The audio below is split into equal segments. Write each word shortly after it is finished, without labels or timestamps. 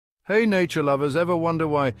Hey nature lovers, ever wonder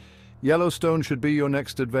why Yellowstone should be your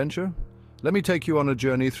next adventure? Let me take you on a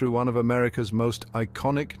journey through one of America's most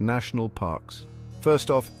iconic national parks. First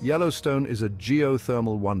off, Yellowstone is a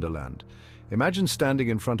geothermal wonderland. Imagine standing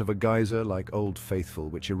in front of a geyser like Old Faithful,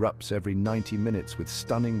 which erupts every 90 minutes with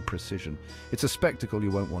stunning precision. It's a spectacle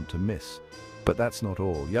you won't want to miss. But that's not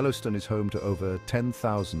all. Yellowstone is home to over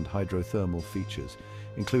 10,000 hydrothermal features,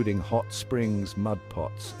 including hot springs, mud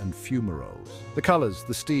pots, and fumaroles. The colors,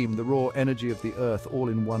 the steam, the raw energy of the earth all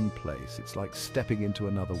in one place. It's like stepping into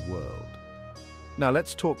another world. Now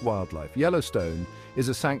let's talk wildlife. Yellowstone is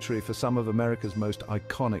a sanctuary for some of America's most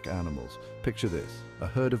iconic animals. Picture this: a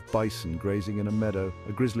herd of bison grazing in a meadow,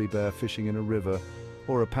 a grizzly bear fishing in a river,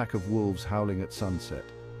 or a pack of wolves howling at sunset.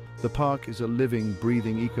 The park is a living,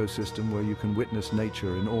 breathing ecosystem where you can witness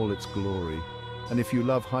nature in all its glory. And if you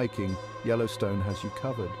love hiking, Yellowstone has you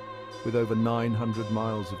covered. With over 900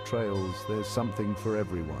 miles of trails, there's something for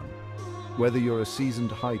everyone. Whether you're a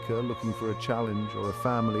seasoned hiker looking for a challenge or a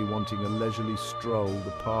family wanting a leisurely stroll,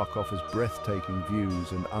 the park offers breathtaking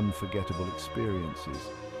views and unforgettable experiences.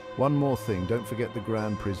 One more thing, don't forget the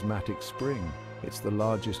Grand Prismatic Spring. It's the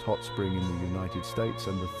largest hot spring in the United States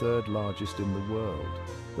and the third largest in the world.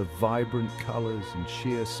 The vibrant colors and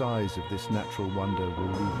sheer size of this natural wonder will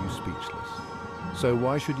leave you speechless. So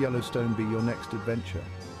why should Yellowstone be your next adventure?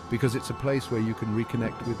 Because it's a place where you can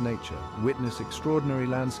reconnect with nature, witness extraordinary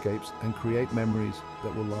landscapes, and create memories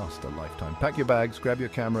that will last a lifetime. Pack your bags, grab your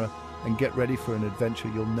camera, and get ready for an adventure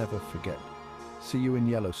you'll never forget. See you in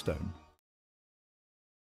Yellowstone.